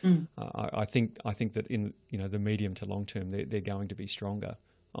mix, I think that in the medium to long term, they're going to be stronger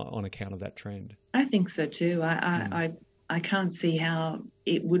on account of that trend. I think so too. I can't see how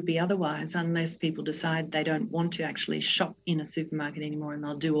it would be otherwise unless people decide they don't want to actually shop in a supermarket anymore and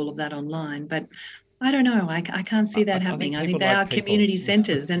they'll do all of that online. But I don't know. I can't see that happening. I think they are community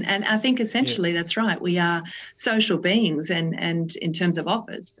centres. And I think essentially that's right. We are social beings. And in terms of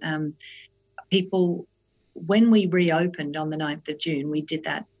office, people, when we reopened on the 9th of June, we did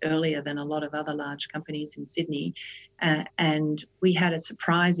that earlier than a lot of other large companies in Sydney. And we had a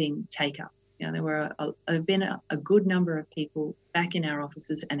surprising take-up. There have been a good number of people back in our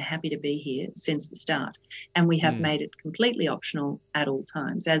offices and happy to be here since the start. And we have made it completely optional at all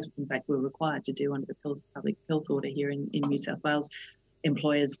times, as in fact we're required to do under the public health order here in New South Wales.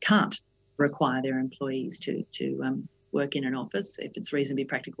 Employers can't require their employees to work in an office if it's reasonably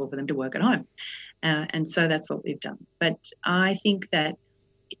practical for them to work at home. And so that's what we've done. But I think that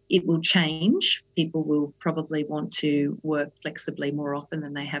it will change. People will probably want to work flexibly more often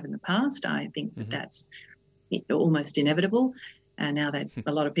than they have in the past. I think that that's almost inevitable. Now that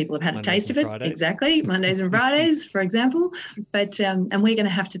a lot of people have had a taste of it. Fridays. Exactly. Mondays and Fridays, for example. But and we're going to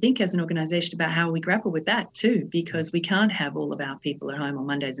have to think as an organisation about how we grapple with that too, because we can't have all of our people at home on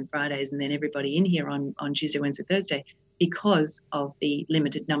Mondays and Fridays and then everybody in here on Tuesday, Wednesday, Thursday, because of the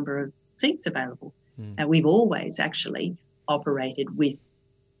limited number of seats available. We've always actually operated with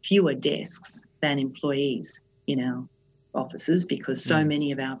fewer desks than employees in our offices, because so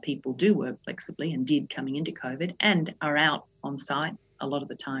many of our people do work flexibly and did coming into COVID, and are out on site a lot of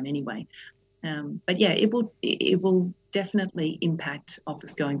the time anyway. But yeah, it will definitely impact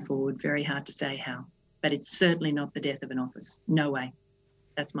office going forward. Very hard to say how, but it's certainly not the death of an office. No way.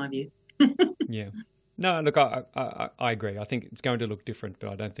 That's my view. Yeah. No, look, I agree. I think it's going to look different, but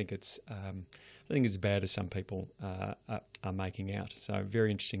I don't think it's as bad as some people are making out. So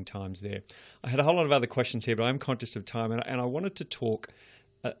very interesting times there. I had a whole lot of other questions here, but I'm conscious of time, and I wanted to talk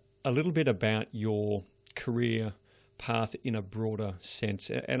a little bit about your career path in a broader sense.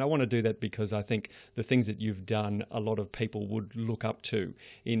 And I want to do that because I think the things that you've done, a lot of people would look up to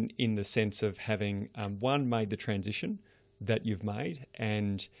in the sense of having, one, made the transition that you've made,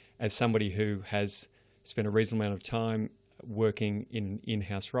 and as somebody who has spent a reasonable amount of time working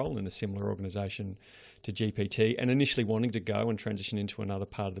in-house role in a similar organisation to GPT, and initially wanting to go and transition into another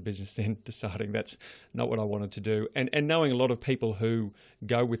part of the business, then deciding that's not what I wanted to do, and knowing a lot of people who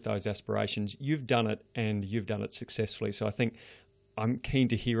go with those aspirations. You've done it, and you've done it successfully. So I think I'm keen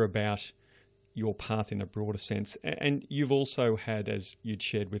to hear about your path in a broader sense. And you've also had, as you'd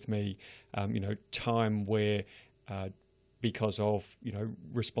shared with me, time where because of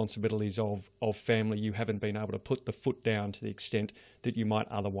responsibilities of family, you haven't been able to put the foot down to the extent that you might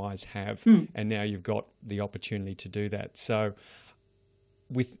otherwise have, and now you've got the opportunity to do that. So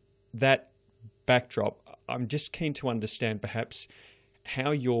with that backdrop, I'm just keen to understand perhaps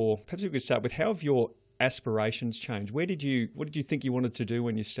perhaps we could start with, how have your aspirations changed? What did you think you wanted to do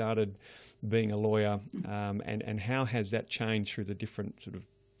when you started being a lawyer, and how has that changed through the different sort of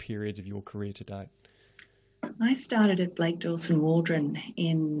periods of your career to date? I started at Blake Dawson Waldron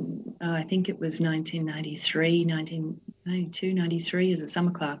in, I think it was 1992, 93, as a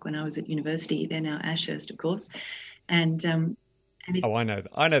summer clerk when I was at university. They're now Ashurst, of course. I know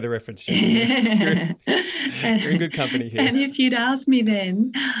the reference. You're in good company here. And if you had asked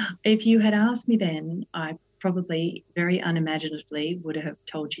me then, I probably very unimaginatively would have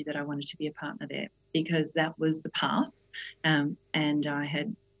told you that I wanted to be a partner there, because that was the path. And I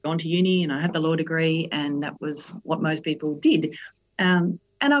had gone to uni and I had the law degree, and that was what most people did. And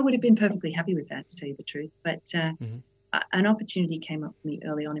I would have been perfectly happy with that, to tell you the truth. But an opportunity came up for me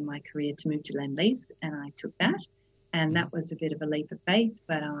early on in my career to move to land lease, and I took that. And that was a bit of a leap of faith,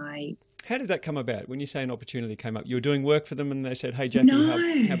 but How did that come about? When you say an opportunity came up, you were doing work for them and they said, "Hey,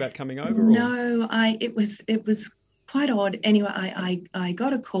 Jacqui, how about coming over?" No, it was quite odd. Anyway, I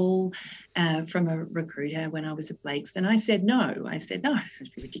got a call from a recruiter when I was at Blake's, and I said no. It's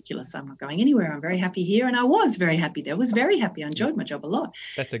ridiculous. I'm not going anywhere. I'm very happy here. And I was very happy there. I was very happy. I enjoyed my job a lot.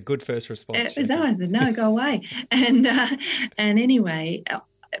 That's a good first response. I said, no, go away. And anyway,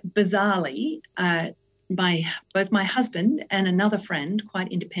 bizarrely, both my husband and another friend, quite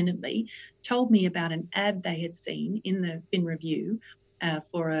independently, told me about an ad they had seen in the Fin Review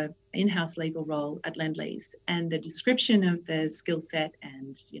for an in-house legal role at Lendlease, and the description of the skill set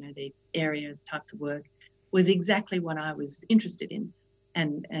and the area, types of work, was exactly what I was interested in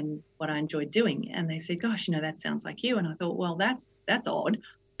and what I enjoyed doing. And they said, "Gosh, that sounds like you." And I thought, well, that's odd.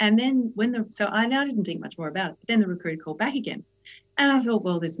 And then I now didn't think much more about it. But then the recruiter called back again. And I thought,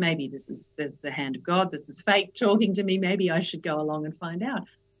 well, there's the hand of God. This is fate talking to me. Maybe I should go along and find out.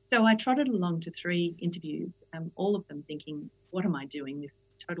 So I trotted along to 3 interviews, all of them thinking, what am I doing? This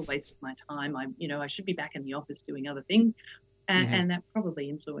total waste of my time. I should be back in the office doing other things. And that probably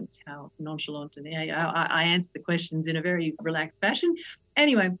influenced how nonchalant and I answered the questions in a very relaxed fashion.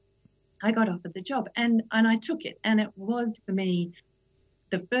 Anyway, I got offered the job and I took it. And it was, for me,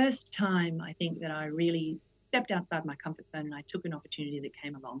 the first time, I think, that I really stepped outside my comfort zone, and I took an opportunity that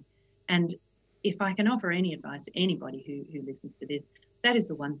came along. And if I can offer any advice to anybody who listens to this, that is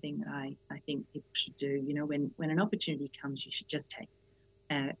the one thing that I think people should do. When an opportunity comes, you should just take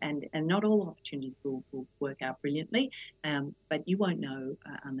it. And not all opportunities will work out brilliantly, but you won't know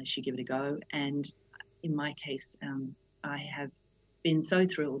unless you give it a go. And in my case, I have been so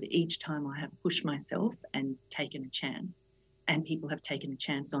thrilled each time I have pushed myself and taken a chance, and people have taken a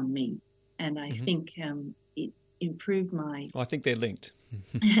chance on me. And I think it's improved my... I think they're linked.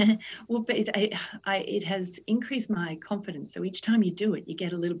 Well, but it has increased my confidence. So each time you do it, you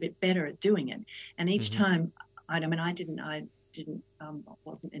get a little bit better at doing it. And each time, I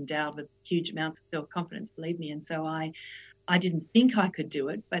wasn't endowed with huge amounts of self-confidence, believe me. And so I didn't think I could do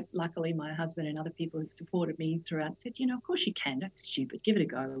it. But luckily, my husband and other people who've supported me throughout said, of course you can. Don't be stupid. Give it a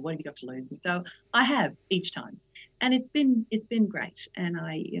go. What have you got to lose? And so I have each time. And it's been great. And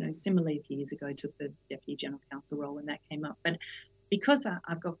I, similarly a few years ago, took the Deputy General Counsel role when that came up. But because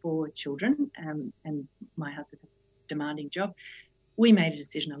I've got 4 children and my husband has a demanding job, we made a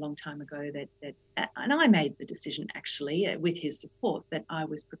decision a long time ago that and I made the decision actually with his support, that I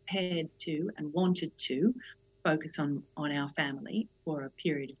was prepared to and wanted to focus on our family for a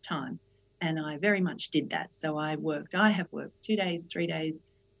period of time. And I very much did that. So I have worked 2 days, 3 days,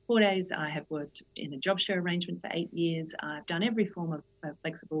 4 days. I have worked in a job share arrangement for 8 years. I've done every form of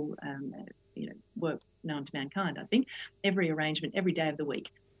flexible work known to mankind, I think, every arrangement, every day of the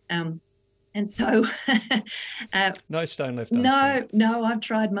week. And so no stone left unturned. No, I've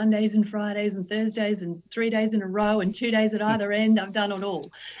tried Mondays and Fridays and Thursdays and 3 days in a row and 2 days at either end. I've done it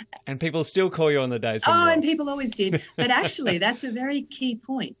all. And people still call you on the days when you're off. And people always did. But actually, that's a very key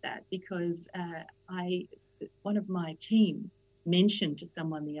point, because one of my team mentioned to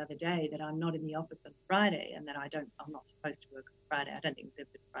someone the other day that I'm not in the office on Friday and that I'm not supposed to work on Friday. I don't think it's ever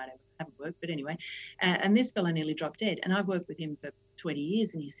Friday. I haven't worked, but anyway. And this fella nearly dropped dead. And I've worked with him for 20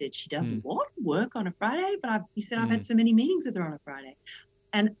 years, and he said, she doesn't work on a Friday? But he said, I've had so many meetings with her on a Friday.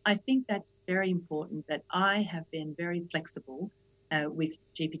 And I think that's very important, that I have been very flexible with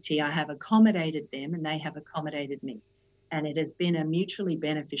GPT. I have accommodated them and they have accommodated me. And it has been a mutually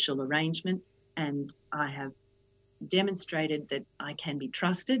beneficial arrangement, and I have demonstrated that I can be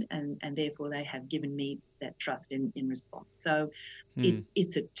trusted, and therefore they have given me that trust in response. So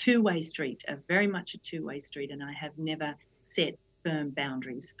it's a two-way street, very much a two-way street, and I have never set firm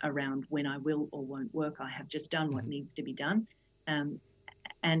boundaries around when I will or won't work. I have just done what needs to be done,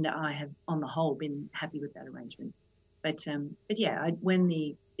 and I have, on the whole, been happy with that arrangement. But yeah, when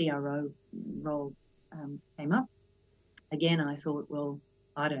the CRO role came up, again, I thought, well,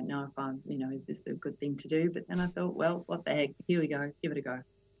 I don't know if is this a good thing to do? But then I thought, well, what the heck? Here we go. Give it a go.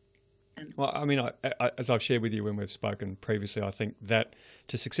 Well, I mean, as I've shared with you when we've spoken previously, I think that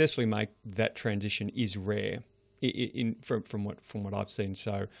to successfully make that transition is rare from what I've seen.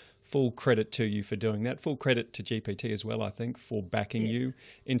 So full credit to you for doing that. Full credit to GPT as well, I think, for backing you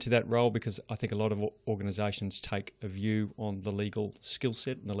into that role, because I think a lot of organisations take a view on the legal skill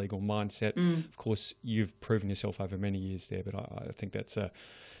set and the legal mindset. Of course, you've proven yourself over many years there, but I think that's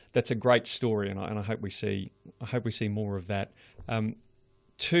a great story, and I hope we see more of that.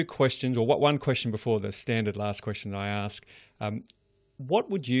 2 questions, or one question before the standard last question that I ask.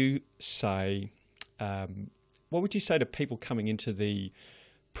 What would you say? What would you say to people coming into the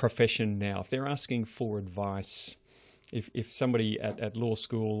profession now, if they're asking for advice, if somebody at law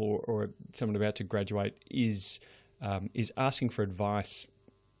school or someone about to graduate is asking for advice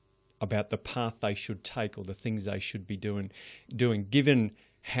about the path they should take or the things they should be doing, given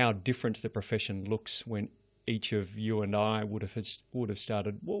how different the profession looks when each of you and I would have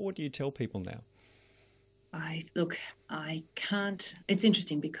started? What do you tell people now? I can't. It's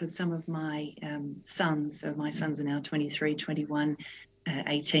interesting because some of my sons are now 23, 21,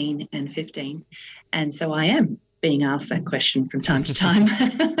 18 and 15. And so I am being asked that question from time to time.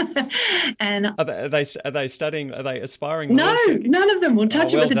 And are they studying? Are they aspiring? No, none of them. We'll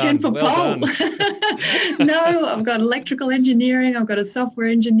touch it with a 10-foot pole. No, I've got electrical engineering. I've got a software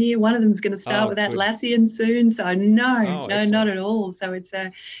engineer. One of them is going to start with Atlassian soon. So no, not at all. So it's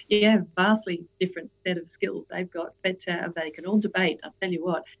a vastly different set of skills they've got. But they can all debate. I'll tell you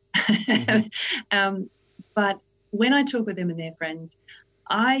what. But when I talk with them and their friends,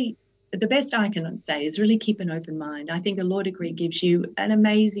 the best I can say is really keep an open mind. I think a law degree gives you an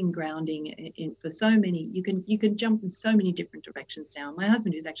amazing grounding for so many. You can jump in so many different directions now. My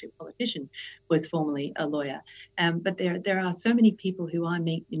husband, who's actually a politician, was formerly a lawyer. But there are so many people who I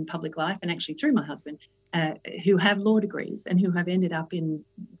meet in public life, and actually through my husband, who have law degrees and who have ended up in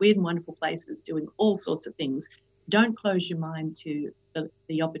weird and wonderful places doing all sorts of things. Don't close your mind to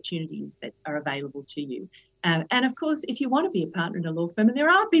the opportunities that are available to you. And of course, if you want to be a partner in a law firm, and there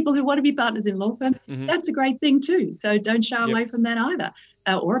are people who want to be partners in law firms, that's a great thing too. So don't shy away from that either,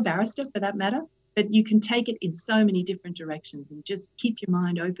 or a barrister for that matter. But you can take it in so many different directions, and just keep your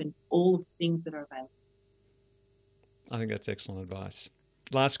mind open to all of the things that are available. I think that's excellent advice.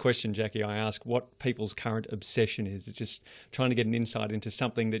 Last question, Jacqui, I ask what people's current obsession is. It's just trying to get an insight into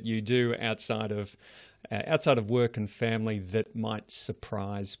something that you do outside of work and family that might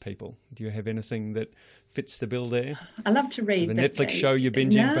surprise people. Do you have anything that fits the bill there? I love to read. So the Netflix show you're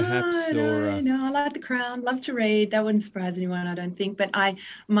binging, perhaps? No, I like The Crown. Love to read. That wouldn't surprise anyone, I don't think. But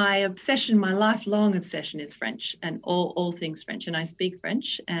my lifelong obsession is French, and all things French. And I speak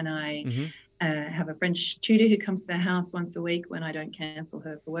French, and I have a French tutor who comes to the house once a week when I don't cancel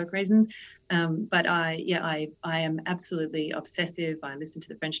her for work reasons. But I am absolutely obsessive. I listen to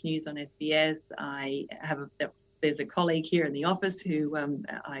the French news on SBS. I have there's a colleague here in the office who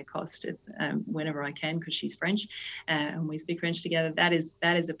I accost whenever I can because she's French, and we speak French together. That is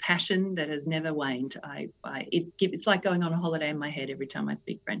a passion that has never waned. It's like going on a holiday in my head every time I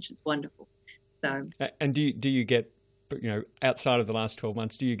speak French. It's wonderful. So. And do you get, outside of the last 12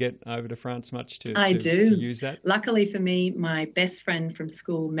 months, do you get over to France much to use that? Luckily for me, my best friend from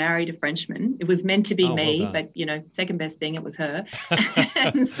school married a Frenchman. It was meant to be me, well but second best thing, it was her.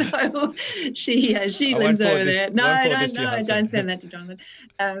 And so she lives over there. No, don't send that to Jonathan.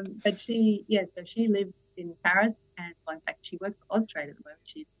 But she lives in Paris, and in fact, she works for Austrade at the moment.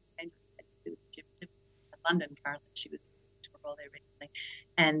 She's in London currently. She was to a role there recently,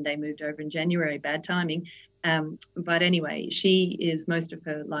 and they moved over in January. Bad timing. But anyway, she is most of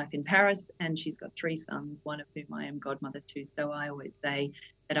her life in Paris, and she's got 3 sons, one of whom I am godmother to. So I always say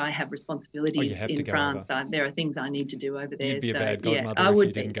that I have responsibilities in France. There are things I need to do over there. You'd be a bad godmother I if would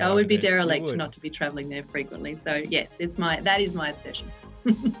you didn't be. go I would be there. derelict not to be travelling there frequently. So yes, that is my obsession.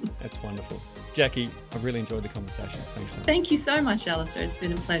 That's wonderful. Jacqui, I really enjoyed the conversation. Thanks so much. Thank you so much, Alistair. It's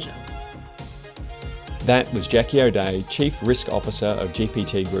been a pleasure. That was Jacqui O'Dea, Chief Risk Officer of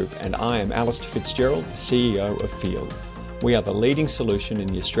GPT Group, and I am Alistair Fitzgerald, the CEO of Field. We are the leading solution in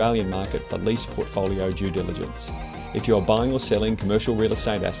the Australian market for lease portfolio due diligence. If you are buying or selling commercial real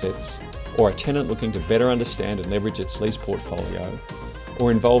estate assets, or a tenant looking to better understand and leverage its lease portfolio,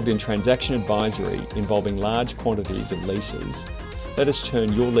 or involved in transaction advisory involving large quantities of leases, let us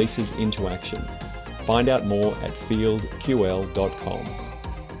turn your leases into action. Find out more at fieldql.com.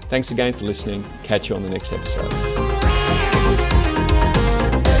 Thanks again for listening. Catch you on the next episode.